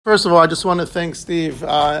First of all, I just want to thank Steve.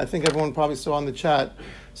 I think everyone probably saw on the chat.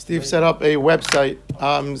 Steve set up a website.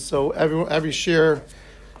 So every share,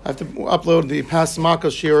 I have to upload the past Mako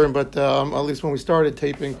share, but at least when we started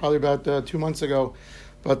taping, probably about 2 months ago.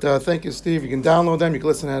 But thank you, Steve. You can download them. You can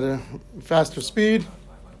listen at a faster speed.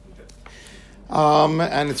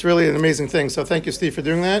 And it's really an amazing thing. So thank you, Steve, for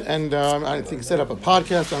doing that. And I think he set up a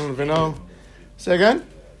podcast. I don't even know. Say again?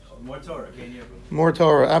 More Torah. More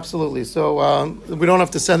Torah, absolutely. So we don't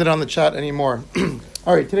have to send it on the chat anymore.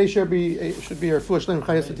 All right, today should be our Fuah Shlem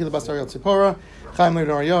Chayes Tila Bas Ariel Tzipora, Chaim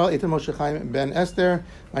Leonor Ariel, Eitan Moshe Chaim Ben Esther,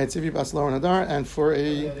 Mayitzivi Bas Laura Nadar, and for a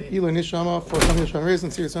Ilu Nishama for Chaim Nishama Reis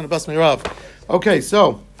and Sirius on Bas Meirav. Okay,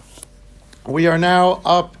 so we are now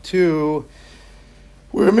up to.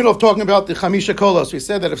 We're in the middle of talking about the Chamisha Kolos. We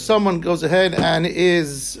said that if someone goes ahead and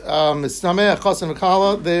is Misameh Chasen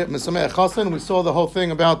V'Kala, the Misameh Chasen, we saw the whole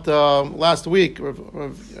thing about last week, Rav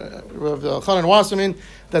Chanan Wasserman,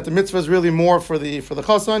 that the mitzvah is really more for the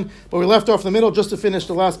Chasen, but we left off in the middle just to finish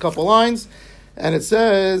the last couple lines, and it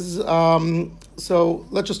says, so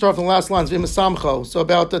let's just start from the last lines, V'Misamcho, so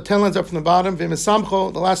about 10 lines up from the bottom,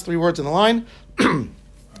 V'Misamcho, the last 3 words in the line,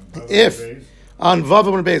 if... On Vav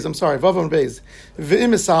and Beis, Vav and Beis. V'im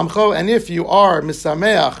misamcho, and if you are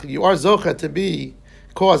misameach, you are zocha to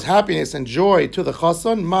cause happiness and joy to the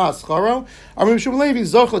chasan, ma'ascharo. Amrim Shum Levi,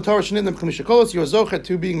 zoch l'Torah shenitnem chamisha kolos, you are zocha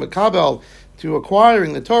to being makabel, to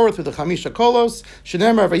acquiring the Torah through the chamisha kolos.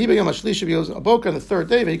 Shenemar v'hi b'yom hashlishi b'yom aboka, on the third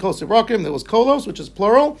day, v'hi kol sivrakim, there was kolos, which is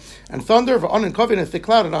plural, and thunder, v'on and kovin, and thick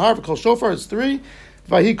cloud, and a har, v'kol shofar is 3,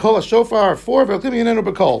 v'hi kol shofar 4, v'klim yinenu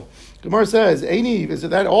b'kol. Gemara says, "Einiv, is it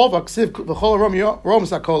that all vaksiv v'chol Rome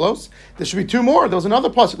sakolos?" There should be 2 more. There was another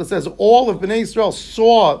pasuk that says all of Bnei Israel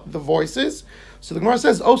saw the voices. So the Gemara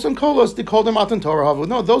says, "Osam kolos they called them Matan Torah havu."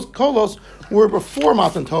 No, those kolos were before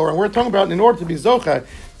Matan Torah, and we're talking about in order to be zocha,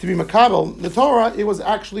 to be makabel the Torah, it was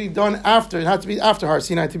actually done after. It had to be after Har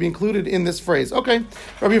Sinai to be included in this phrase. Okay,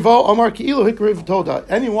 Rabbi Vo Omar Ki'ilu Hikriv Toda.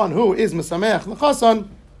 Anyone who is mesameach l'chasan.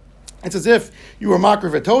 It's as if you were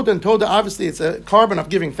makriv at Toda, and Toda, obviously, it's a carbon of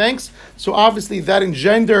giving thanks. So obviously that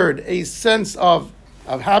engendered a sense of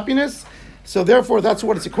happiness. So therefore, that's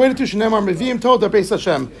what it's equated to. Shenemar Mevim Toda Beis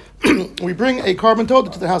Hashem. We bring a carbon Toda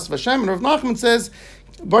to the house of Hashem. And Rav Nachman says,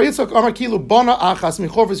 Bar Yitzchak Amar Kilu Bona Achas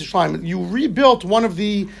Michorvas Yishlayim. You rebuilt one of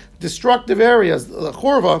the destructive areas, the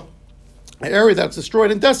Chorva, an area that's destroyed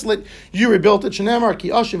and desolate. You rebuilt it. Shenemar Ki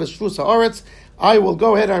Ashiv Eshfus Haaretz. I will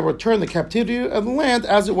go ahead and return the captivity of the land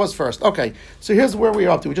as it was first. Okay, so here's where we are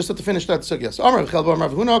up to. We just have to finish that sugya. So,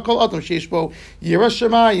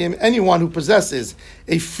 anyone who possesses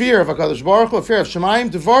a fear of HaKadosh Baruch Hu, a fear of Shemayim,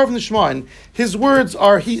 Devar Nishman, his words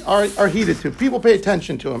are heeded to. People pay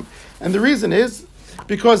attention to him. And the reason is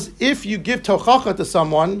because if you give tochacha to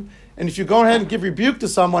someone, and if you go ahead and give rebuke to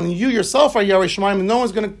someone, and you yourself are Yarei Shemayim, no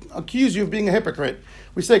one's going to accuse you of being a hypocrite.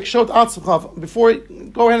 We say, Kshot Atzchav, before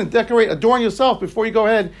you go ahead and adorn yourself before you go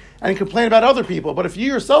ahead and complain about other people. But if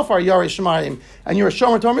you yourself are Yarei Shemayim and you're a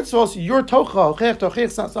Shomer Torah Mitzvos, your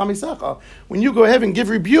Tocha, when you go ahead and give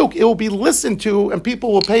rebuke, it will be listened to and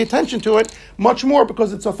people will pay attention to it much more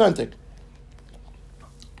because it's authentic.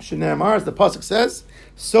 Shneimar, as the pasuk says,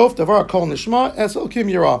 Sof Davar Kol Nishma Esel Kim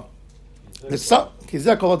Yirah. The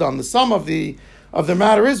sum of the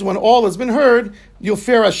matter is, when all has been heard, you'll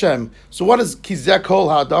fear Hashem. So what is Kizek Kol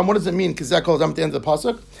Ha'adam? What does it mean, Kizek Kol Ha'adam, at the end of the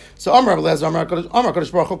pasuk? So Amar Abelaz, Amar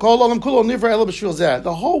Kadosh Baruch Hu, Kol Olam Kulo Nivra Elo B'Shvil Zeh.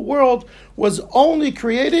 The whole world was only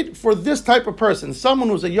created for this type of person, someone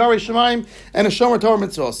who's a Yarei Shemayim and a Shomer Torah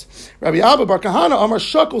Mitzvos. Rabbi Abba Bar Kahana, Amar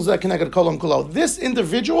Shakol Zeh Keneged Kol Olam Kulo. This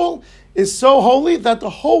individual is so holy that the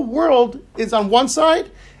whole world is on one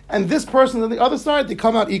side, and this person on the other side, they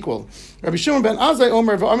come out equal. Rabbi Shimon ben Azai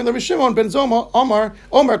Omer v'Amir Rabbi Shimon ben Zoma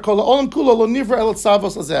Omer Kol Olam Kulo Lo Nivra El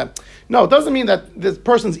Tzavos Azeh. No, it doesn't mean that this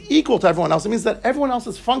person's equal to everyone else. It means that everyone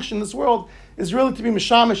else's function in this world is really to be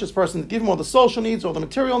mishamish this person, to give him all the social needs, all the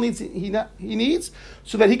material needs he needs,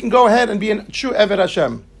 so that he can go ahead and be a true Eved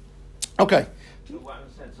Hashem. Okay. So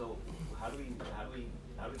how do we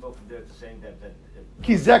go from there to saying that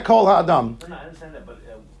Kizek Kol Ha'adam. No, I understand that, but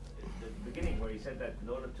the beginning where he said that in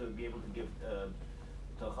order to be able to give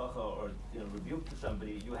tochacha or rebuke to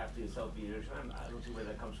somebody, you have to yourself be Yerushalayim. I don't see where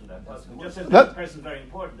that comes from. That just says that person is very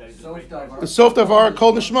important. That he's a great person. The Sof Davar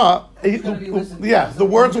Kol Nishma. The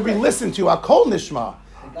words will be listened to. Kol Nishma.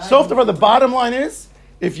 Sof Davar. The bottom line is,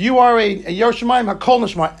 if you are a Yerushalayim, Kol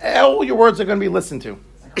Nishma, all your words are going to be listened to.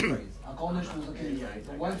 Kol Nishma is looking at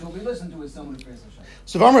the ones who will be listened to is someone who prays Hashem.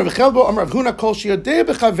 So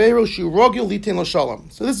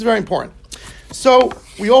this is very important. So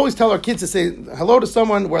we always tell our kids to say hello to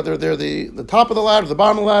someone, whether they're the top of the ladder, the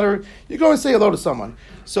bottom of the ladder. You go and say hello to someone.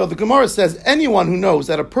 So the Gemara says anyone who knows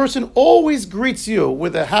that a person always greets you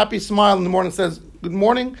with a happy smile in the morning, says good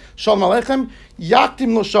morning, shalom aleichem,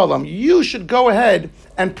 yaktim lo shalom. You should go ahead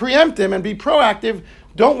and preempt him and be proactive.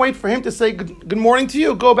 Don't wait for him to say good morning to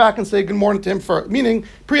you. Go back and say good morning to him first. Meaning,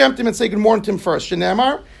 preempt him and say good morning to him first.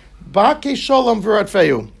 Shenemar, ba'ke shalom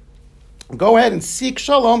v'radfeyu. Go ahead and seek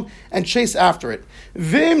shalom and chase after it.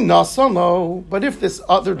 Vim nasano. But if this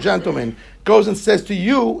other gentleman goes and says to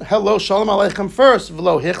you, hello, shalom aleichem first,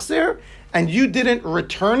 v'lo hichzir, and you didn't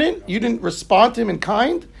return it, you didn't respond to him in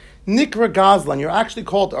kind, nikra gazlan, you're actually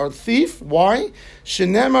called a thief. Why?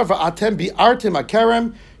 Shenemar v'atem bi'artim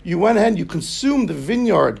akerem. You went ahead and you consumed the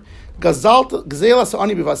vineyard. Gazalt gzelas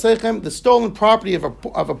ani b'vasechem. The stolen property of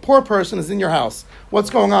a poor person is in your house. What's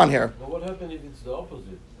going on here? But what happens if it's the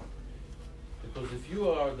opposite? Because if you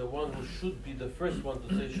are the one who should be the first one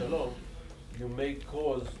to say shalom, you may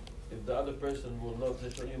cause, if the other person will not say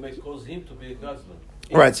shalom, you may cause him to be a gazlan.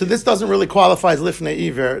 Right, so this doesn't really qualify as lifnei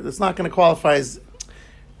iver. It's not going to qualify as...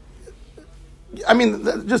 I mean,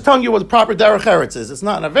 just telling you what the proper derech eretz is. It's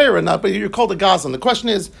not an avera, not, but you're called a gazlan. The question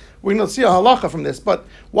is, we're going to see a halacha from this, but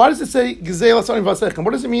why does it say gzelas ani v'asechem?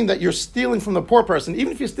 What does it mean that you're stealing from the poor person?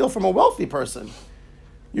 Even if you steal from a wealthy person,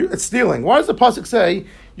 it's stealing. Why does the pasuk say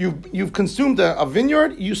you've consumed a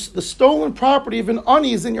vineyard? The stolen property of an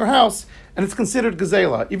ani is in your house, and it's considered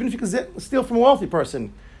gazela, even if you steal from a wealthy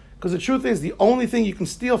person. Because the truth is, the only thing you can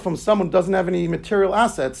steal from someone who doesn't have any material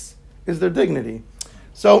assets is their dignity.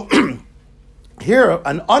 So here,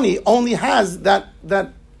 an ani only has that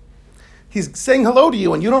he's saying hello to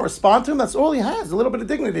you and you don't respond to him. That's all he has, a little bit of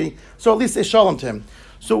dignity. So at least say shalom to him.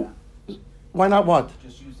 So why not what?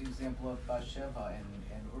 Just use the example of Bathsheba and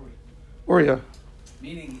Uriah.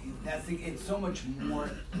 Meaning, it's so much more,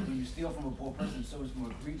 when you steal from a poor person, it's so much more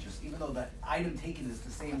egregious. Even though the item taken is the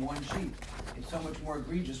same one sheep, it's so much more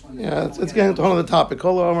egregious when... Yeah, it's getting into a whole other topic.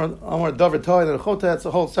 It's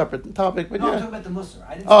a whole separate topic. But no, yeah. I'm talking about the Musar.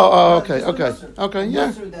 I didn't okay, the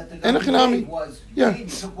yeah. Musar that the gave was, you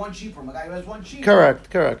took one sheep from a guy who has one sheep. Correct.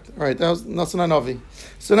 Right, that was Nasan Novi.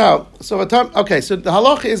 So now, so the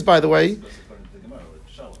halacha is, by the way...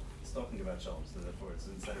 It's talking about shalom, so therefore it's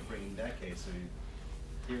instead of bringing that case, so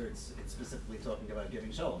here it's specifically talking about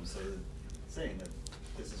giving shalom, so it's saying that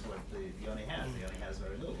this is what the Yoni has. The Yoni has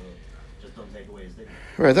very little. Just don't take away his dignity.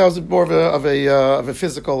 Right, that was more of a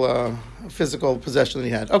physical possession that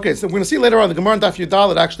he had. Okay, so we're going to see later on the Gemara in Daf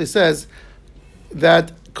Yudal. It actually says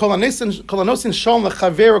that before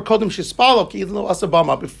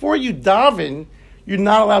you daven, you're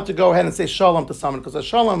not allowed to go ahead and say shalom to someone because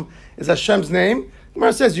shalom is Hashem's name. The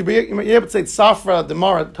Gemara says you're able to say Safra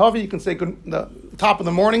Demara Tavi. You can say the top of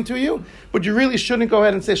the morning to you, but you really shouldn't go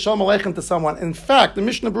ahead and say Shalom Aleichem to someone. In fact, the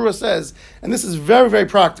Mishnah Berurah says, and this is very, very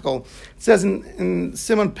practical. It says in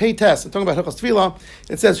Simon Peites, I'm talking about Hilchos Tefillah.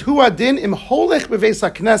 It says, "Hu adin im holech beveis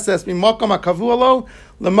hakneses mimakom hakavu alo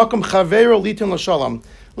lemakom chaveiro litin l'shalom."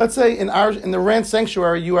 Let's say in the Rand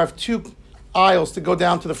Sanctuary, you have two aisles to go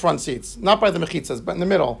down to the front seats, not by the mechitzas, but in the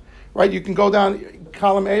middle, right? You can go down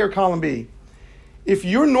column A or column B. If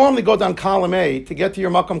you normally go down column A to get to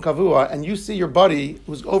your makom kavua and you see your buddy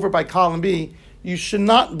who's over by column B, you should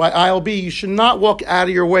not, by aisle B, you should not walk out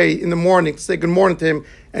of your way in the morning to say good morning to him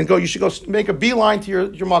and go, you should go make a beeline to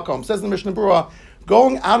your makom. It says in the Mishnah Berurah,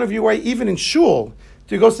 going out of your way, even in shul,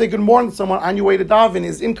 to go say good morning to someone on your way to Daven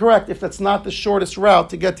is incorrect if that's not the shortest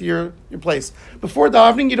route to get to your place. Before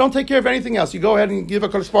davening, you don't take care of anything else. You go ahead and give a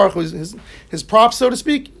Kodesh Baruch Hu his props, so to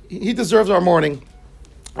speak. He deserves our morning.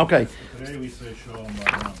 Okay. Today we say shalom,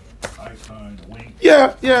 icon, wink.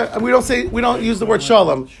 Yeah. We don't use the word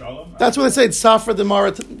shalom. Shalom? That's what they say. It's Safra the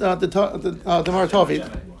Maratovi.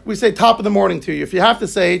 We say top of the morning to you. If you have to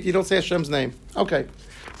say it, you don't say Hashem's name. Okay.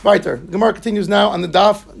 Weiter. Gemara continues now on the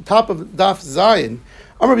top of Daf Zayin.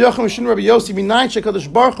 Amar Rabbi Yochanan Mishun Rabbi Yossi Minayin Shekadosh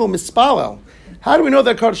Baruch Hu Mispalel. How do we know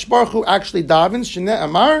that Kadosh Baruch Hu actually davens? Shnei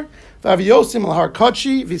Amar V'Avi Yosim Al Har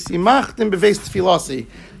Kodshi V'Simachtim Beveis Tefilasi.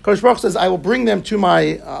 Kadosh Baruch says, I will bring them to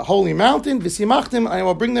my holy mountain, V'Simachtim, I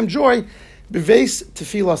will bring them joy, Beveis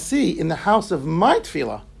Tefilasi, in the house of my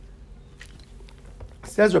tefillah.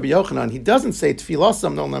 Says Rabbi Yochanan, he doesn't say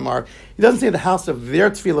Tefilasam no lemar. He doesn't say the house of their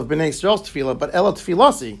tefillah, of Bnei Yisrael's tefillah, but Ela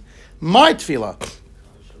Tefilasi, my tefillah.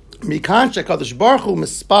 Mikan Shekadosh Baruch Hu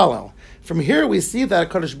Mispalel. From here we see that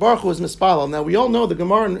Kadosh Baruch Hu is Mispalel. Now we all know the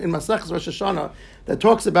Gemara in Maseches Rosh Hashanah that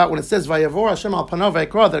talks about when it says Vayavor Hashem al Panav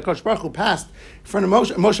Vayikra, that Kadosh Baruch Hu passed in front of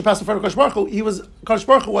Moshe. Moshe passed in front of Kadosh Baruch Hu. Kadosh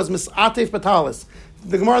Baruch Hu was Misatef Batalis.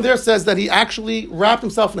 The Gemara there says that he actually wrapped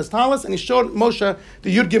himself in his talis and he showed Moshe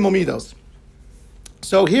the Yud Gimel Midos.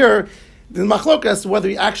 So here, The machlokas, whether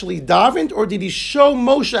he actually davened or did he show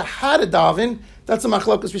Moshe how to daven, that's a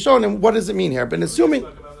machlokas we showing him. What does it mean here? But assuming...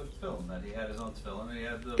 That he had his own tefillin and he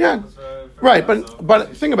had the yeah, right,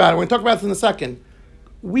 but think about it. We're going to talk about this in a second.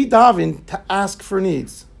 We daven to ask for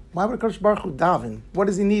needs. Why would Kadosh Baruch Hu daven? What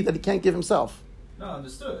does he need that he can't give himself? No,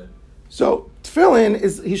 understood. So tefillin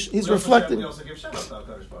is he's reflecting. We also give Shabbat to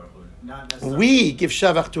Kadosh Baruch Hu. Not necessarily. We give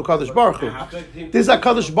Shevach to Kadosh Baruch Hu. This is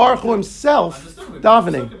HaKadosh Baruch Hu himself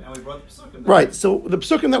davening. And we brought the Pesukim. Right. So the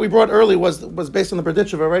Pesukim that we brought early was based on the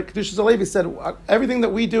Berditcheva, right? Kedushas Alevi said everything that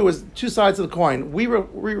we do is two sides of the coin. We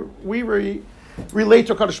relate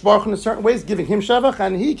to HaKadosh Baruch Hu in certain ways, giving him Shevach,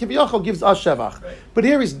 and he Kiviyachol gives us Shevach. Right. But But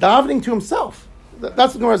here he's davening to himself. That's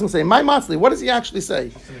what the Gemara is going to say. My Matzli, what does he actually say?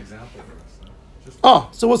 That's an example for us. Oh,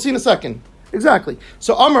 so we'll see in a second. Exactly.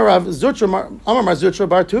 So Amar Rav Zutra, Amar Mar Zutra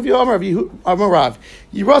Bar Tuvia, Amar Rav.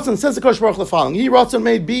 Yiratzon says the Kosh Baruch the following: Yiratzon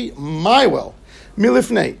may be my will.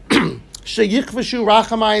 Milifnei sheyichveshu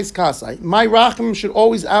rachamayis kasai. My rachamim should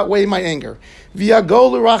always outweigh my anger.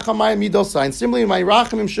 Viagolu rachamay midosai. And similarly, my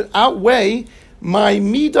rachamim should outweigh my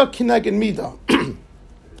midah kineged midah.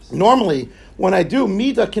 Normally, when I do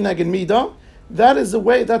midah kineged midah, that is the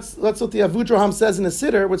way. That's what the Avudraham says in the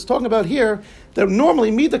Siddur. What's talking about here that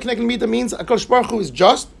normally midah connected midah means HaKadosh Baruch Hu is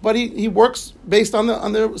just, but he works based on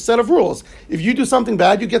the set of rules. If you do something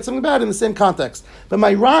bad, you get something bad in the same context. But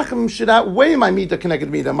my rachim should outweigh my midah connected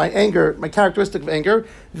midah, my anger, my characteristic of anger.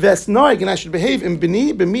 Vesnoig, and I should behave in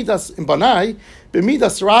bini b'midas in banai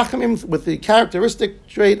b'midas rachamim with the characteristic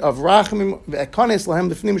trait of rachamim ve'ekones lahem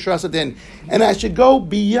lefnim shras hadin. And I should go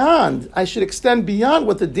beyond. I should extend beyond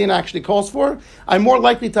what the din actually calls for. I'm more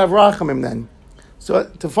likely to have rachamim then. So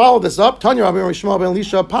to follow this up, Tanya Rabbi Shmuel ben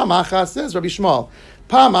Elisha Pamachas says Rabbi Shmuel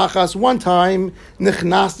Pamachas one time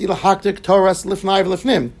Nichnasti lahaktik Toras lifnai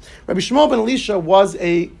v'lifnim. Rabbi Shmuel ben Elisha was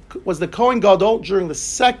the Kohen Gadol during the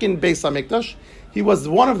second Beis Hamikdash. He was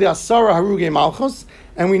one of the Asara Harugei Malchus,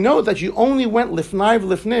 and we know that you only went lifnai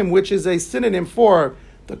v'lifnim, which is a synonym for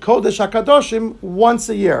the Kodesh Hakadoshim, once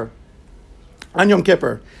a year on Yom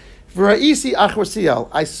Kippur. V'ra'isi achorsiel.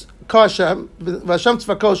 I saw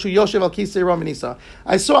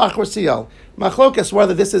Achorsiel. Machlokas,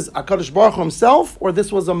 whether this is HaKadosh Baruch Hu himself or this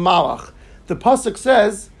was a Malach. The Pasuk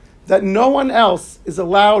says that no one else is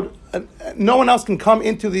allowed, no one else can come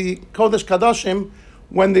into the Kodesh Kadoshim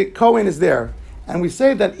when the Kohen is there. And we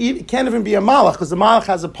say that it can't even be a Malach, because the Malach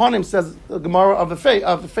has upon him, says the Gemara, of the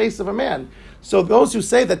face of a man. So those who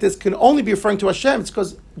say that this can only be referring to Hashem, it's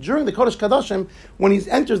because during the Kodesh Kadoshim, when he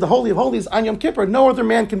enters the Holy of Holies on Yom Kippur, no other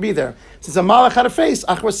man can be there. Since a Malach had a face,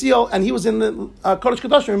 Achorsiel, and he was in the Kodesh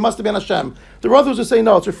Kadoshim, it must have been Hashem. The others who say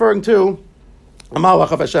no, it's referring to a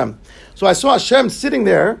Malach of Hashem. So I saw Hashem sitting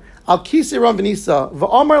there, Al Kisei Ram V'nisa,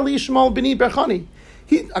 V'omar Li Shmuel B'ni Berchani.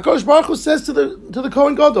 HaKadosh Baruch Hu says to the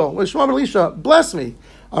Kohen Gadol, Shmuel ben Elisha, bless me.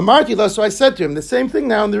 Amarti la, so I said to him, the same thing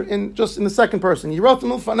now in the second person.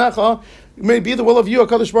 Yiratim Ulfanecha, may be the will of you,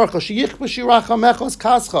 HaKadosh Baruch Hu, Sheyich B'shiracha Mechos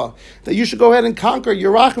Kascha, that you should go ahead and conquer,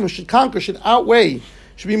 your rachim should outweigh,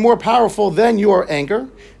 should be more powerful than your anger.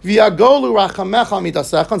 V'yagolu rachamecha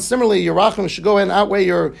midasecha, and similarly, your rachim should go ahead and outweigh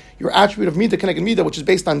your attribute of midah connected midah, which is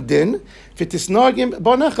based on din. V'tisnagim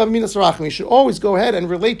bonecha midas rachim, you should always go ahead and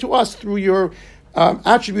relate to us through your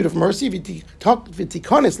attribute of mercy.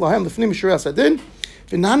 V'tikonis lahem lefnim mishuras hadin.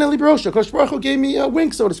 V'naneli brosha. Kosh Baruch Hu gave me a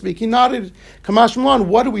wink, so to speak. He nodded. Kamash Malon.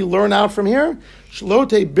 What do we learn out from here?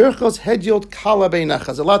 Shalote birchos hedyot kala beinecha.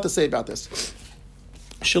 There's a lot to say about this.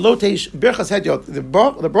 Shalote birchos hedyot. The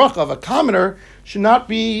bracha of a commoner should not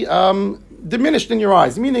be diminished in your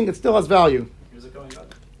eyes, meaning it still has value.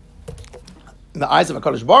 In the eyes of a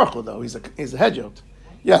Kadosh Baruch Hu, though, he's a hedyot.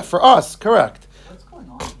 Yeah, for us, correct. What's going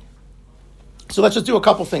on? So let's just do a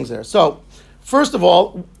couple things there. So, first of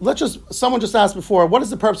all, someone just asked before, what is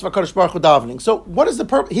the purpose of HaKadosh Baruch Hu davening? So what is the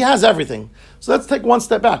purpose? He has everything. So let's take one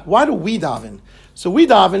step back. Why do we daven? So we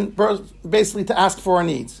daven basically to ask for our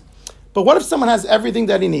needs. But what if someone has everything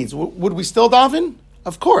that he needs? Would we still daven?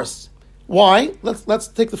 Of course. Why? Let's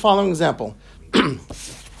take the following example.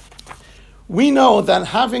 We know that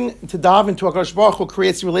having to daven to HaKadosh Baruch Hu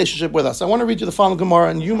creates a relationship with us. I want to read you the following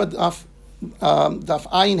Gemara in Yuma Daf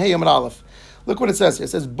Ayin Hey Yom Aleph. Look what it says here. It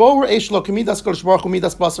says, Bo Re'esh Lo K'midas Kodesh Baruch Hu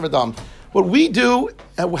Midas Basar V'Dam. What we do,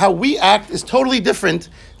 how we act, is totally different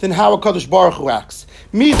than how a Kodesh Baruch Hu acts.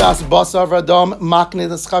 Midas Basar V'Dam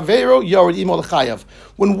Maknedas Chavero Yored Imo L'Chayav.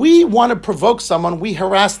 When we want to provoke someone, we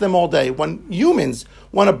harass them all day. When humans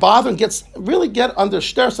want to bother and get under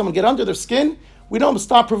their skin, we don't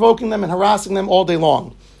stop provoking them and harassing them all day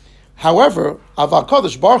long. However, Aval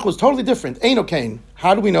Kodesh Baruch Hu is totally different. Eino Kain.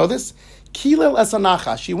 How do we know this? Kilel es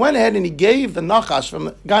nachash. He went ahead and he gave the nachash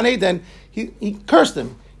from Gan Eden. He cursed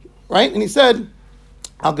him. right? And he said,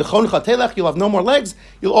 Al gechoncha telech, you'll have no more legs,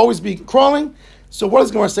 you'll always be crawling. So what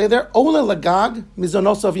does Gemara say there? Ola lagag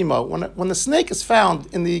mizonosav imo. When the snake is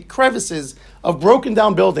found in the crevices of broken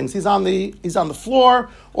down buildings, he's on the floor,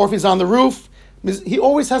 or if he's on the roof, he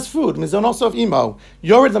always has food. Mizonosav imo.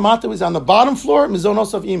 Yored lamato is on the bottom floor.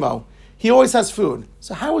 Mizonosav imo. He always has food.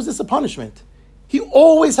 So how is this a punishment? He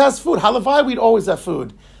always has food. Halavai, we'd always have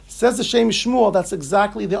food. Says the Shem Shmuel, that's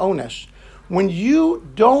exactly the onesh. When you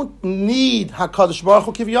don't need HaKadosh Baruch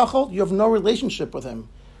Hu Kiviyachol, you have no relationship with him.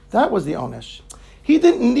 That was the onesh. He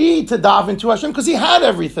didn't need to daven to Hashem because he had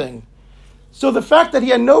everything. So the fact that he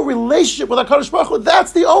had no relationship with HaKadosh Baruch Hu,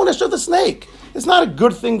 that's the onesh of the snake. It's not a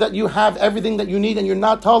good thing that you have everything that you need and you're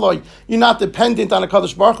not taloi, you're not dependent on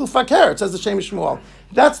HaKadosh Baruch Hu. Fakir, it says the Shem Shmuel.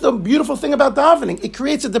 That's the beautiful thing about davening. It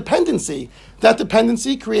creates a dependency. That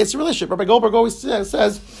dependency creates a relationship. Rabbi Goldberg always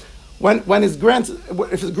says, when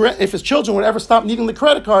if his children would ever stop needing the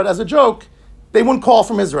credit card as a joke, they wouldn't call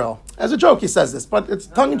from Israel. As a joke, he says this, but it's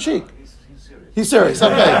tongue in cheek. He's serious.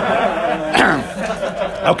 Okay.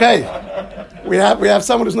 Okay. We have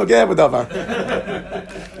someone who's no gay with Davar.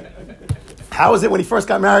 How was it when he first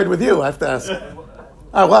got married with you? I have to ask.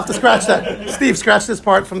 All right, we'll have to scratch that. Steve, scratch this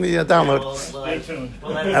part from the download. Stay tuned.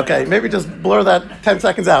 Okay, maybe just blur that 10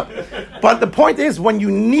 seconds out. But the point is, when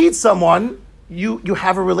you need someone, you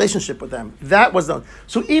have a relationship with them. That was the...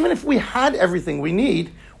 So even if we had everything we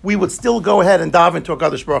need, we would still go ahead and dive into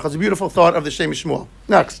HaKadosh Baruch Hu. It's a beautiful thought of the Shem Shmuel.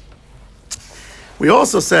 Next. We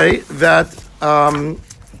also say that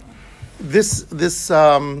this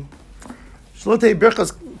Shlotei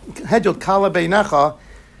Birchos Hedjot Kala Beinecha,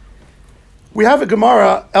 we have a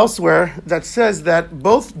Gemara elsewhere that says that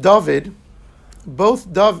David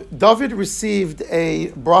received a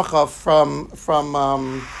bracha from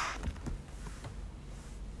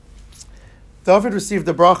David received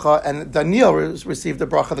the bracha and Daniel received the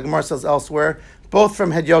bracha. The Gemara says elsewhere, both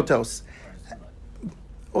from Hedyotos.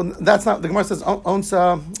 Well, that's not the Gemara says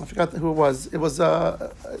Onsa. I forgot who it was. It was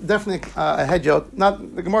definitely a Hedyot.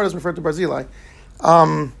 Not the Gemara doesn't refer to Barzilai.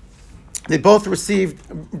 They both received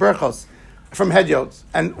Brachos from Hedyots.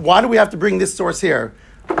 And why do we have to bring this source here?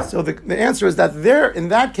 So the answer is that in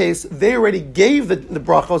that case, they already gave the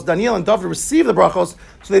Brachos. Daniel and David received the Brachos,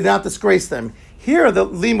 so they did not disgrace them. Here, the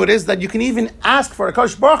limud is that you can even ask for it.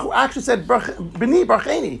 Kadosh Baruch Hu actually said, B'ni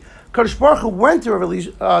Barcheni. Kadosh Baruch Hu went to Rabbi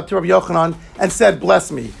Yochanan and said,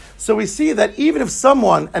 bless me. So we see that even if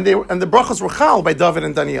someone, and the brachos were chal by David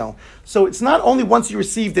and Daniel. So it's not only once you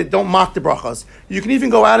received it, don't mock the brachos. You can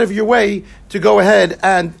even go out of your way to go ahead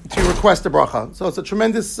and to request a bracha. So it's a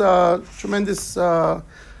tremendous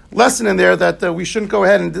lesson in there that we shouldn't go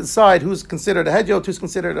ahead and decide who's considered a hedyot, who's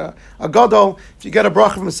considered a gadol. If you get a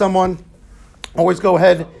bracha from someone, always go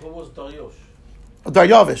ahead. What was Daryosh?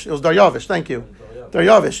 Daryavish. It was Daryavish. Thank you.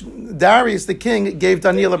 Daryavish. Darius the king gave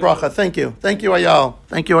Daniel a bracha. Thank you,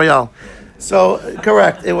 Ayal. So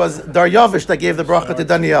correct. It was Daryavish that gave the bracha to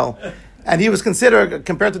Daniel, and he was considered,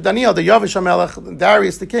 compared to Daniel, the Yavish HaMelech.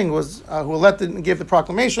 Darius the king was who elected and gave the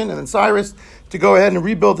proclamation, and then Cyrus to go ahead and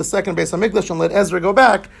rebuild the second Beis HaMikdash and let Ezra go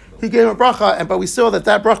back. He gave him a bracha, but we saw that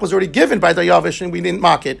bracha was already given by Daryavish, and we didn't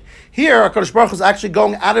mock it. Here, HaKadosh Baruch Hu is actually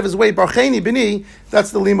going out of his way. Barcheni b'ni.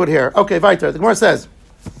 That's the limud here. Okay, weiter. The Gemara says.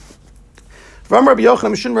 From Rabbi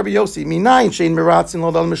Yochanan, Mishun Rabbi Yossi, Minayin shein miratzin lo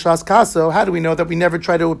dal mishas kaso. How do we know that we never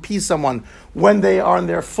try to appease someone when they are in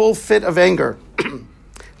their full fit of anger?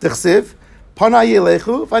 D'chsiv, panay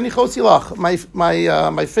yelechu v'anichos yilach.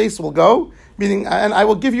 My face will go, meaning, and I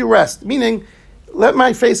will give you rest. Meaning, let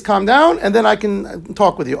my face calm down, and then I can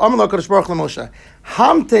talk with you. Amar lo Kadosh Baruch Hu Moshe,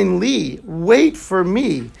 hamten li, wait for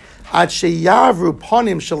me, ad sheyavru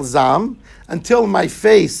panim shel zam, until my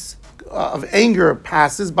face of anger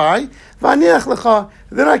passes by. Then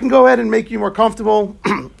I can go ahead and make you more comfortable.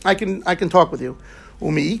 I can talk with you.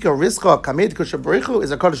 Is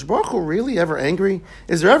HaKadosh Baruch Hu really ever angry?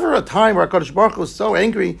 Is there ever a time where HaKadosh Baruch Hu is so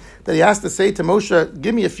angry that he has to say to Moshe,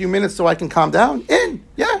 give me a few minutes so I can calm down?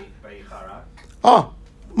 Yeah.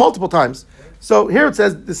 Multiple times. So here it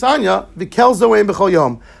says, Disanya, Vikel Zoeim B'chol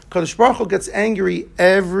Yom. HaKadosh Baruch Hu gets angry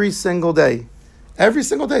every single day. Every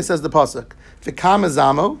single day, says the Pasuk. Vikam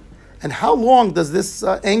Zamo. And how long does this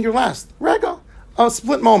anger last? Rega, a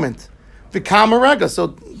split moment. Vikama rega,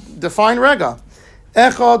 so define rega.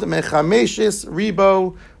 Echad mechameshis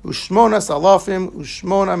ribo ushmona salafim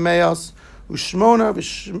ushmona meas ushmona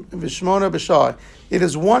vishmona b'shar. It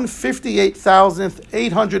is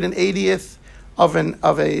 158,880th of an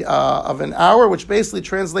hour, which basically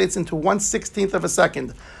translates into 1/16th of a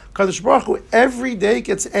second. Kadosh Baruch Hu every day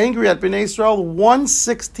gets angry at Bnei Israel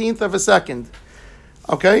 1/16th of a second.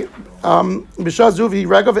 Okay. B'shah zuvi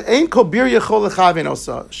regov ein kol bir yechol lechavin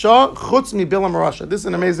osa shah chutz mi Bilam Rasha. This is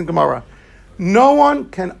an amazing Gemara. No one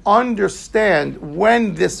can understand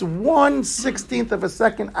when this 1/16th of a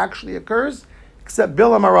second actually occurs except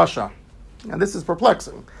Bilam Rasha. And this is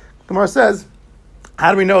perplexing. Gemara says,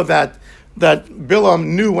 how do we know that Bilam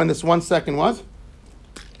knew when this 1 second was?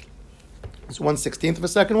 This 1/16th of a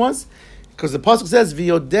second was? Because the pasuk says,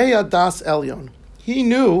 V'yodeya das elyon. He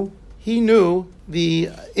knew the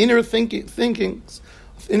inner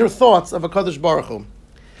inner thoughts of a Kadosh Baruch Hu.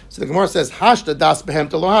 So the Gemara says, Hashta das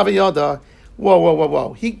behemta lo hava yada.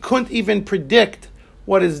 Whoa. He couldn't even predict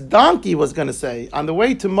what his donkey was going to say. On the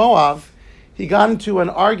way to Moab, he got into an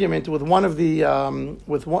argument with one of the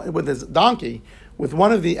with his donkey, with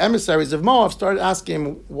one of the emissaries of Moab. Started asking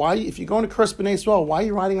him, why, if you're going to curse Bnei Yisrael, why are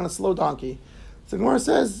you riding on a slow donkey? So the Gemara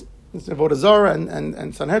says, it's Avodah Zarah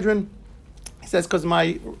and Sanhedrin. He says, because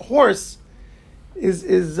my horse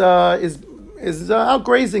is out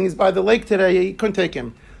grazing. He's by the lake today. He couldn't take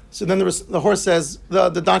him. So then the horse says, the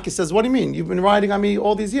donkey says, what do you mean? You've been riding on me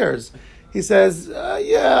all these years. He says,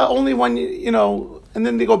 yeah, only when, and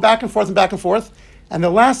then they go back and forth. And the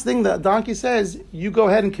last thing the donkey says, you go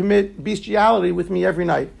ahead and commit bestiality with me every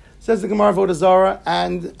night. Says the Gemara, Avodah Zarah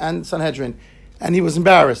and Sanhedrin. And he was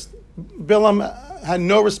embarrassed. Bilam had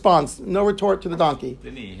no response, no retort to the donkey.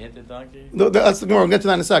 Didn't he hit the donkey? No, that's the Gemara. We'll get to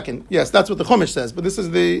that in a second. Yes, that's what the Chumash says. But this is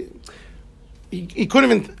he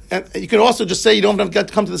couldn't even. You could also just say you don't have to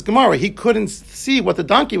come to this Gemara. He couldn't see what the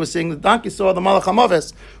donkey was seeing. The donkey saw the Malach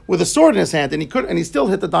HaMaves with a sword in his hand, and he still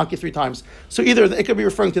hit the donkey 3 times. So either it could be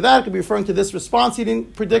referring to that, it could be referring to this response. He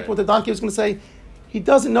didn't predict what the donkey was going to say. He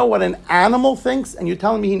doesn't know what an animal thinks, and you're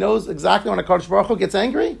telling me he knows exactly when a Kadosh Baruch Hu gets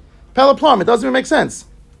angry? Pella plum. It doesn't even make sense.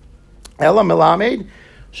 Ela melamed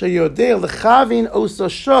sheyodei lechavin osa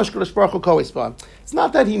shosh Kadosh Baruch Hu koisba. It's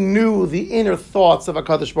not that he knew the inner thoughts of a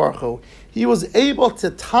Kadosh Baruch Hu. He was able to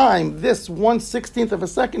time this 1/16th of a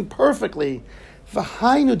second perfectly.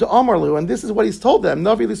 V'hainu de'amarlu, and this is what he's told them.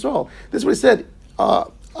 Navi Yisrael. This is what he said.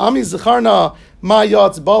 Ami zicharna ma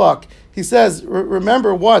yatz Balak. He says,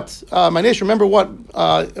 remember what my nation. Remember what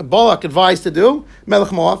Balak advised to do.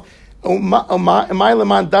 Melech Moab. So the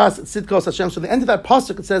end of that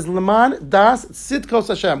pasuk it says Leman das Tzidkos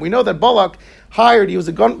Hashem. We know that Balak hired.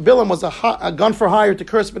 Bilam was a gun for hire to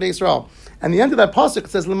curse Bnei Israel. And the end of that pasuk it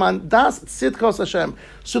says Leman das Tzidkos Hashem,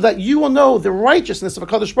 so that you will know the righteousness of a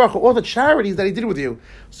Kadosh Baruch Hu, all the charities that He did with you.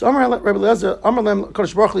 So Amar Rebbe Eliezer, Amar Lem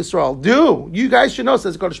Kadosh Baruch Hu Yisrael. You guys should know,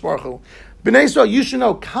 says Kadosh Baruch Hu. Bnei Yisrael, you should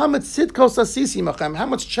know kamet tzidkos asisi machem, how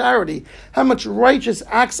much charity, how much righteous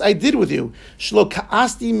acts I did with you. Shlo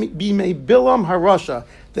ka'asti bimei Bilam harasha,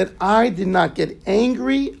 that I did not get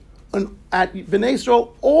angry at Bnei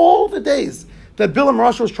Yisrael all the days that Bilam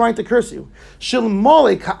Rasha was trying to curse you. Shil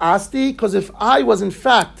mole ka'asti, because if I was in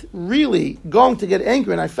fact really going to get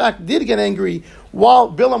angry, and I in fact did get angry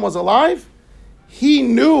while Bilam was alive, he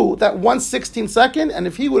knew that 1/16 second, and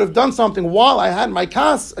if he would have done something while I had my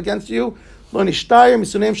kas against you, not one of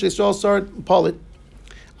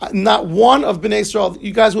Bnei Yisrael,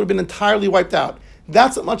 you guys would have been entirely wiped out.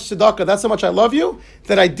 That's how much tzedakah, that's how much I love you,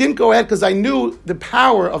 that I didn't go ahead because I knew the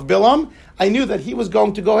power of Bilam. I knew that he was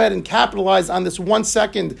going to go ahead and capitalize on this 1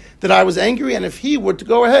 second that I was angry, and if he were to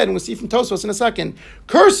go ahead, and we'll see from Tosfos in a second,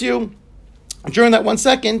 curse you during that 1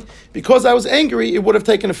 second, because I was angry, it would have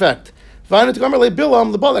taken effect.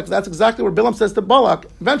 Bilam the Balak. That's exactly what Bilam says to Balak.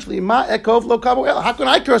 Eventually, Ma ekov lo kabo el. How can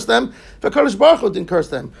I curse them? If Kadosh Baruch Hu didn't curse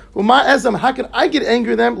them. Ma ezam. How can I get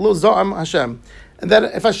angry with them? Lo za'am Hashem. And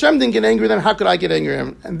that if Hashem didn't get angry with them, how could I get angry with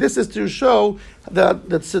him? And this is to show the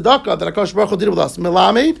tzedakah that Kadosh Baruch Hu did with us.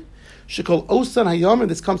 Melamed shekol osan hayom. And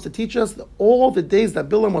this comes to teach us that all the days that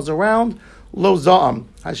Bilam was around, lo za'am.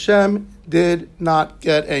 Hashem did not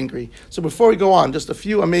get angry. So before we go on, just a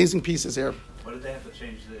few amazing pieces here. What did they have to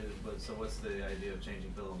change? So what's the idea of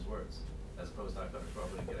changing Bilam's words as opposed to HaKadosh Baruch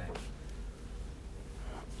Hu and get angry?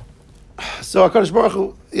 So HaKadosh Baruch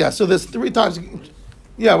Hu, so there's 3 times.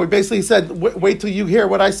 Yeah, we basically said, wait till you hear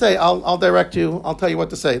what I say. I'll direct you. I'll tell you what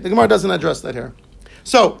to say. The Gemara doesn't address that here.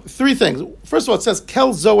 So 3 things. First of all, it says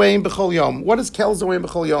Kel Zoeim B'chol Yom. What is Kel Zoeim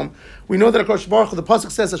B'chol Yom? We know that HaKadosh Baruch Hu, the pasuk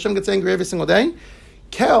says Hashem gets angry every single day.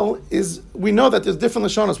 Kel is, we know that there's different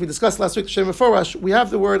Lashonos. We discussed last week, Shem Meforash, we have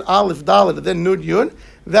the word Aleph Dalet, and then Nud Yud.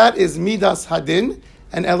 That is Midas Hadin,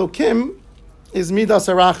 and Elokim is Midas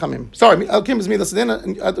Harachamim. Sorry, Elokim is Midas Hadin,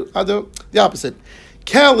 and the opposite.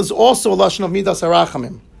 Kel is also a Lashon of Midas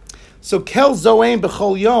Harachamim. So Kel Zoeim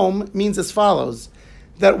B'chol Yom means as follows.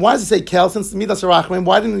 That, why does it say Kel, since Midas Harachamim?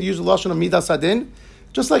 Why didn't it use the Lashon of Midas Hadin?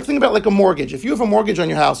 Just like, think about like a mortgage. If you have a mortgage on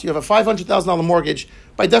your house, you have a $500,000 mortgage,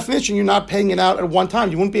 by definition, you're not paying it out at one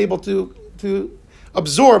time. You won't be able to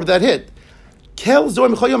absorb that hit. Kel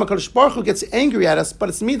zoim chayom, HaKadosh Baruch Hu gets angry at us, but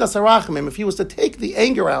it's midas harachmim. If he was to take the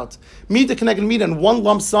anger out, midah connected midah in one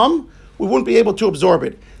lump sum, we wouldn't be able to absorb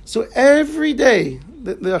it. So every day,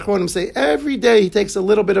 the Achronim say, every day he takes a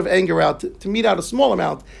little bit of anger out to meet out a small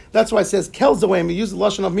amount. That's why it says kel zoim. He uses the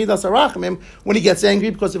lashon of midas harachmim when he gets angry,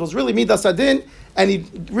 because if it was really midas adin and he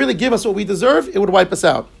really give us what we deserve, it would wipe us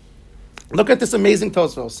out. Look at this amazing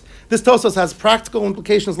Tosfos. This Tosfos has practical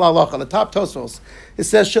implications la halacha. The top Tosfos. It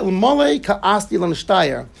says, "Shelmole ka'asti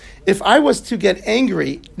l'nishtayer." If I was to get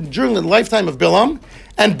angry during the lifetime of Bilam,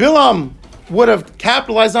 and Bilam would have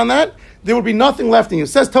capitalized on that, there would be nothing left in you. It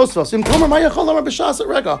says Tosfos,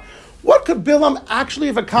 what could Bilam actually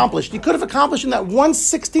have accomplished? He could have accomplished in that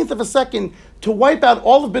 1/16th of a second to wipe out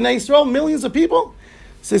all of Bnei Israel, millions of people.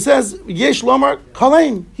 So it says, Yesh Lomar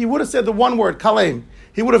Kalem. He would have said the one word, Kalem.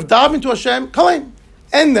 He would have davened to Hashem, Kalem,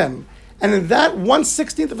 end them. And in that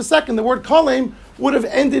 1/16th of a second, the word Kalem would have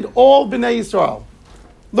ended all Bnei Israel.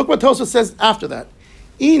 Look what Tosfos says after that.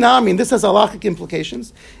 Inami, this has halachic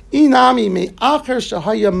implications. Inami me'acher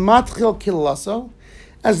shahaya matchil kilaso.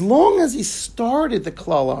 As long as he started the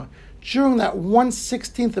klala during that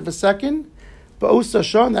 1/16th of a second, ba'usa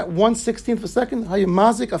shon, that 1/16th of a second,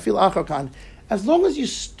 hayamazik afil achakan. As long as you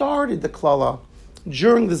started the klala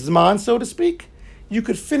during the zman, so to speak, you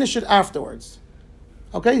could finish it afterwards.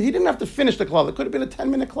 Okay? He didn't have to finish the klala. It could have been a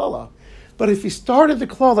 10-minute klala. But if he started the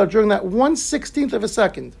klala during that 1/16th of a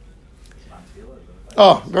second,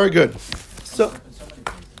 oh, very good. So,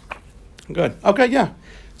 good. Okay, yeah.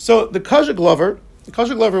 So the Kazha Glover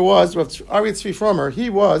was, Ari Tzvi Fromer, he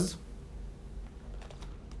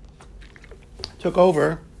took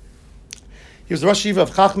over. He was the Rosh Yeshiva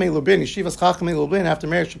of Chachmei Lubin, Yeshiva's Chachmei Lubin, after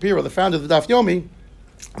Meir Shapiro, the founder of the Daf Yomi.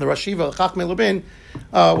 The Rosh Yeshiva of Chachmei Lubin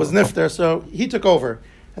was Nifter, so he took over.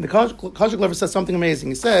 And the Kazha Glover says something amazing.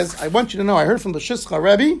 He says, I want you to know, I heard from the Shischa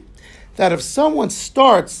Rebbe, that if someone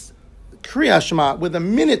starts Kriya Shema with a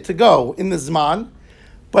minute to go in the Zman,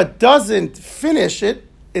 but doesn't finish it,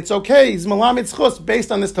 it's okay. He's Malamid Zchus based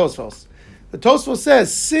on this Tosfos. The Tosfos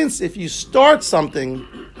says, since if you start something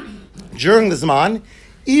during the Zman,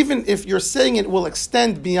 even if you're saying it will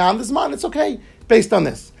extend beyond the Zman, it's okay based on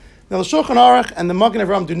this. Now the Shulchan Aruch and the Magen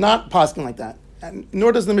Avraham do not paskin like that, and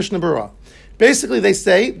nor does the Mishnah Berurah. Basically, they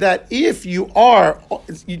say that if you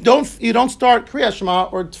don't start Kriya Shema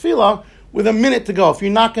or Tefillah with a minute to go, if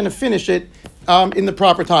you're not going to finish it in the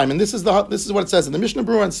proper time. And this is what it says in the Mishnah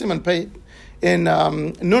Berurah and Siman Pei in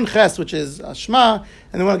Nun Ches, which is Shema,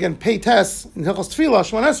 and then again Pei Tes in Hilchos Tefillah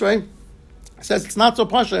Shemon Esrei. It says it's not so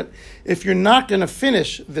pashut if you're not going to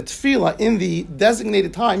finish the tefillah in the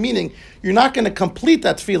designated time, meaning you're not going to complete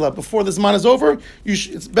that tefillah before the zman is over.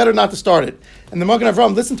 It's better not to start it. And the Magen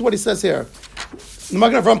Avraham, listen to what he says here. The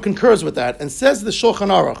Magen Avraham concurs with that and says the Shulchan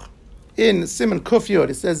Aruch in Siman Kuf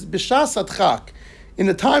Yod. It says b'shas adchak, in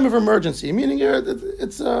the time of emergency, meaning you're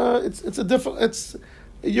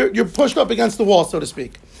pushed up against the wall, so to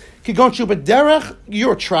speak. You're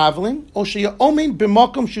traveling, or you're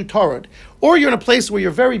in a place where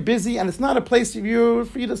you're very busy and it's not a place for you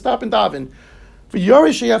to stop and daven. You're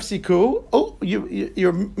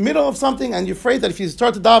middle of something and you're afraid that if you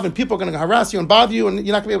start to daven, people are going to harass you and bother you and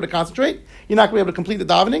you're not going to be able to concentrate. You're not going to be able to complete the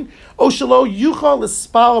davening.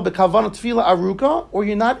 Or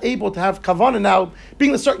you're not able to have kavanah now,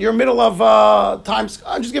 you're middle of times.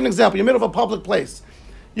 I'm just giving an example. You're middle of a public place.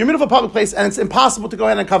 You're middle of a public place and it's impossible to go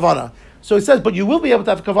ahead and kavanah. So he says, but you will be able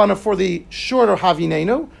to have kavanah for the shorter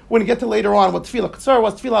havinenu. We're going to get to later on what tefillah katsar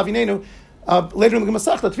was. Tefillah havinenu, later in the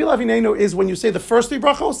Masechta, tefillah havinenu is when you say the first 3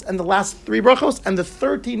 brachos and the last 3 brachos and the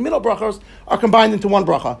 13 middle brachos are combined into 1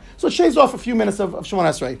 bracha. So it shaves off a few minutes of Shemon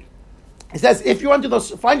Esrei. He says, if you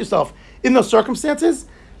find yourself in those circumstances,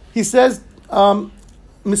 he says,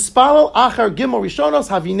 Mispalal achar gimel rishonos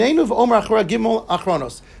havinenu v'omer achar gimel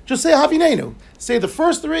achronos. Just say havinenu. Say the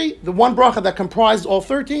first 3, the 1 bracha that comprised all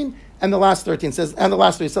 13, and the last 13 says, and the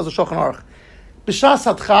last 3 says the Shulchan Aruch. B'shas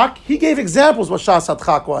hadchak, he gave examples what shas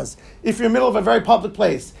hadchak was. If you're in the middle of a very public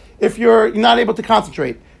place, if you're not able to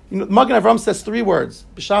concentrate, Magen Avraham says 3 words: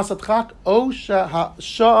 b'shas hadchak, o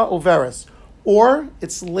shah overes, or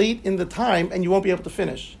it's late in the time and you won't be able to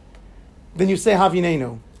finish. Then you say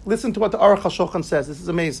havinenu. Listen to what the Aruch HaShulchan says. This is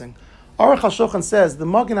amazing. Aruch HaShulchan says the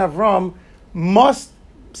Magen Avraham must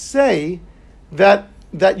say that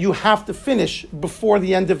you have to finish before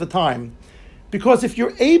the end of the time, because if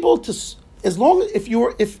you're able to, if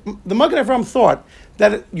the Magen Avraham thought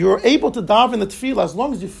that you're able to daven the tefillah as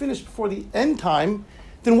long as you finish before the end time,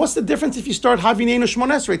 then what's the difference if you start Havinenu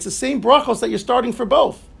Shemon Esrei? It's the same brachos that you're starting for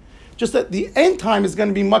both. Just that the end time is going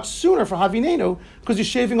to be much sooner for Havinenu because you're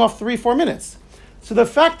shaving off 3-4 minutes. So the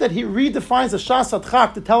fact that he redefines the Shas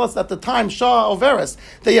Adchak to tell us that the time Shah Overes,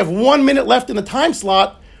 that you have 1 minute left in the time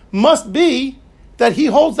slot, must be that he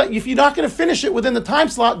holds that if you're not going to finish it within the time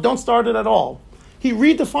slot, don't start it at all. He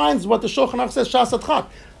redefines what the Shulchan Aruch says, Shas Adchak.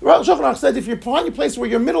 Shulchan Aruch says if you find a place where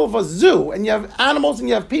you're in the middle of a zoo and you have animals and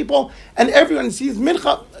you have people and everyone sees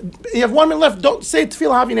mincha, you have 1 minute left, don't say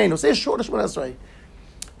Tefillah Havinenu, say a short Shemona Esrei.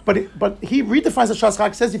 But he redefines the Shas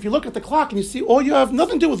Chak, says if you look at the clock and you see all you have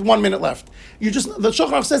nothing to do with 1 minute left. The Shulchan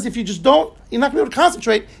Aruch says if you just don't, you're not going to be able to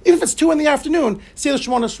concentrate, even if it's 2 PM, say the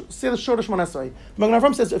short Shemona Esrei. Magen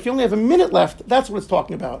Avraham says if you only have a minute left, that's what it's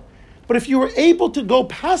talking about. But if you were able to go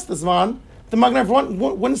past the Zman, the Magen Avraham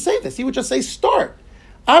wouldn't say this. He would just say start.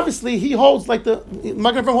 Obviously, he holds like the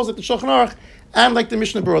Magen Avraham holds like the Shulchan Aruch and like the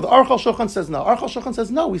Mishnah Berurah. The Aruch HaShulchan says no. Aruch HaShulchan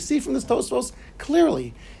says no. We see from this Tosfos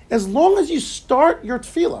clearly, as long as you start your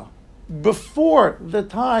tefillah before the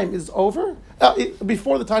time is over,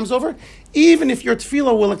 even if your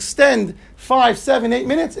tefillah will extend 5, 7, 8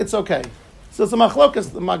 minutes, it's okay. So it's a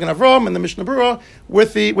machlokas, the Magen Avraham and the Mishnah Berurah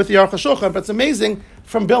with the Aruch HaShulchan. But it's amazing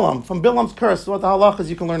from Bilam's curse. What the halachas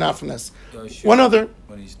you can learn out from this. One other.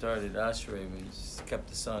 When he started Ashrei, he kept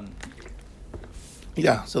the sun.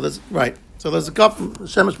 Yeah. So there's right. So there's a cup from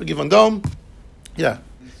Shemesh B'Givon Dom. Yeah.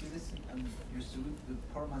 You see this? Your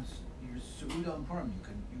Su'udah on Purim,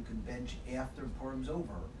 you can bench after Purim's over.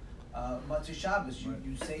 Matzah Shabbos,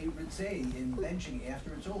 you say Ritzei in benching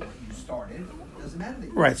after it's over. You started, doesn't matter.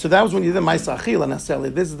 Right, so that was when you did Ma'aseh Achila necessarily.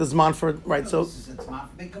 This is the Zman for, right, so... This is a Zman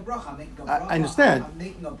for making a bracha. I'm making a I bracha. understand. I'm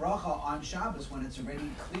making a bracha on Shabbos when it's already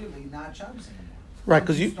clearly not Shabbos anymore. Right,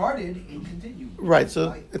 because you started and continued. Right,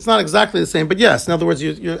 so it's not exactly the same, but yes, in other words,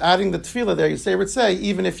 you're adding the tefillah there. You say Ritzei,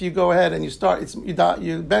 even if you go ahead and you start, you're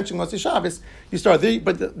benching Moshe Shabbos. You start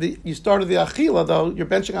you started the achila though. You're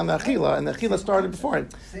benching on the achila, and the achila started before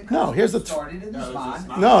it. No, here's the started in the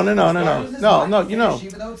Zman. No. You know,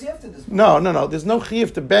 even though it's after this. No. There's no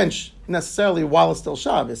chiyuv to bench necessarily while it's still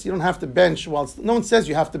Shabbos. You don't have to bench while it's, no one says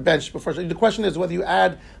you have to bench before. The question is whether you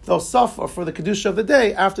add the Osaf for the kedusha of the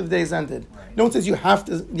day after the day is ended. Right. No one says you have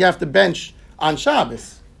to bench on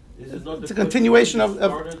Shabbos. It's a continuation of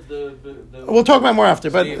we'll talk about more after,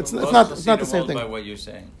 but it's not the same thing. By what you're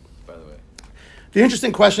saying, by the way. The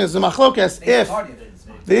interesting question is the machlokas.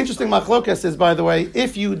 The interesting machlokas is, by the way,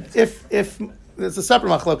 if it's a separate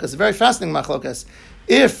machlokas, a very fascinating machlokas.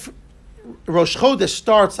 If Rosh Chodesh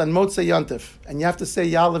starts on Motzei Yontif, and you have to say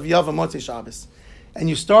Yalav Yava Motzei Shabbos, and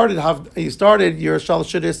you started your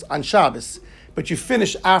Shalosh Shudis on Shabbos, but you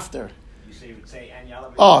finish after. You say and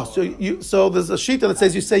Yalav. So there's a shita that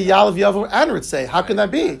says you say Yalav Yava and Ritzei. How can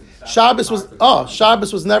that be? Shabbos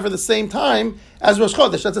was never the same time as Rosh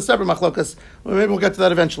Chodesh. That's a separate machlokas. Maybe we'll get to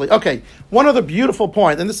that eventually. Okay, one other beautiful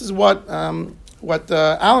point, and this is what Alan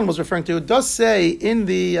was referring to. It does say in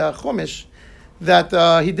the Chumash that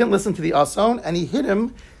he didn't listen to the Ason, and he hit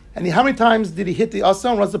him. And how many times did he hit the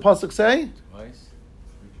Ason? What does the pasuk say? Twice.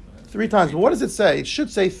 3 times. But what does it say? It should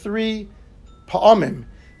say 3 pa'amim.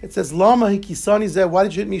 It says, Lama hikisani zeh, why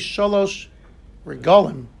did you hit me shalosh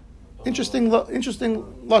regalim? Interesting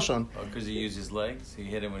lashon. Because he used his legs? He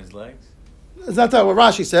hit him with his legs? It's not that what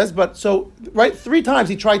Rashi says, but so, right, 3 times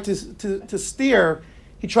he tried to steer.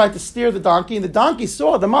 He tried to steer the donkey, and the donkey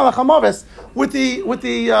saw the Malach HaMaves with the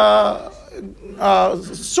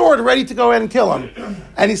sword ready to go ahead and kill him.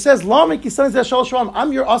 And he says, I'm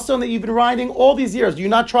your ason that you've been riding all these years. Do you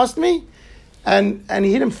not trust me? And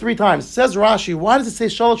he hit him 3 times. Says Rashi, why does it say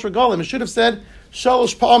shalosh regalim? It should have said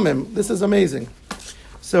shalosh pa'amim. This is amazing.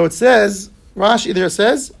 So it says, Rashi there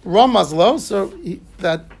says, Ramazlo, so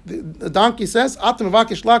that the donkey says, Atam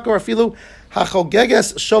avakish lakor afilu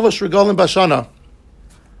hachogeges shalosh regalim bashana.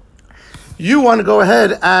 You want to go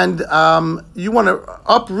ahead and you want to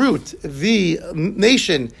uproot the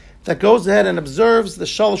nation that goes ahead and observes the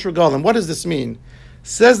Shalosh Regalim. What does this mean?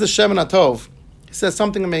 Says the Shemin HaTov. He says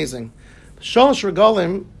something amazing. Shalosh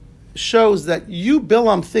Regalim shows that you,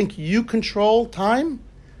 Bilam, think you control time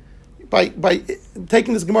by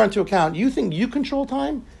taking this Gemara into account. You think you control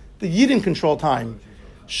time? The Yidden control time.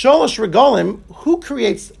 Shalosh Regalim, who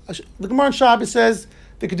creates? The Gemara in Shabbos says,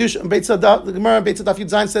 the Gemara in Beit Tzadaf Yud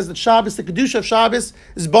Zayin says that Shabbos, the Kedusha of Shabbos,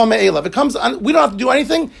 is Ba Me'elav. It comes on, we don't have to do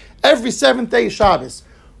anything. Every 7th day is Shabbos.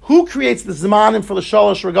 Who creates the Zmanim for the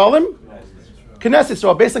Shalosh Regalim? Knesset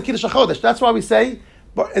Yisrael, based on Kiddush HaChodesh. That's why we say,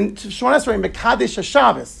 in Shemona Esrei, Mekadesh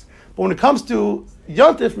HaShabbos. But when it comes to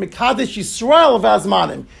Yontif, Mekadesh Yisrael of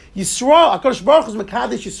Azmanim. Yisrael, HaKadosh Baruch Hu is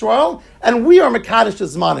Mekadesh Yisrael, and we are Mekadesh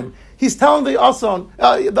Azmanim. He's telling the Ason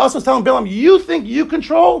is telling Bilam, you think you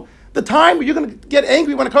control the time where you're going to get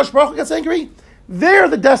angry when a Kosh Baruch Hu gets angry? They're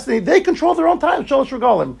the destiny. They control their own time. Shalosh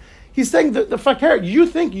Regalim. He's saying the fakir, you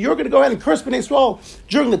think you're going to go ahead and curse Bnei Yisrael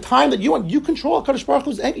during the time that you want. You control Kadosh Baruch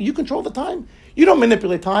Hu's anger. You control the time. You don't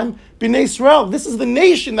manipulate time. Bnei Yisrael, this is the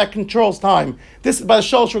nation that controls time. This is by the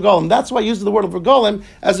Shalosh Regalim. That's why he uses the word of Regalim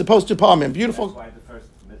as opposed to Pamim. Beautiful. That's why the first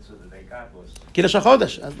mitzvah that they got was Kiddush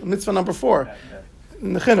HaChodesh, mitzvah number 4.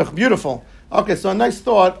 In the Chinuch. Beautiful. Okay, so a nice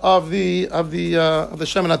thought of the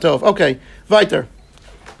Shemin HaTov. Okay, weiter.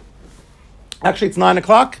 Actually, it's 9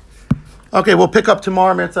 o'clock. Okay, we'll pick up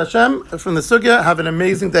tomorrow, Mirz Hashem, from the Sugya. Have an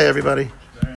amazing day, everybody.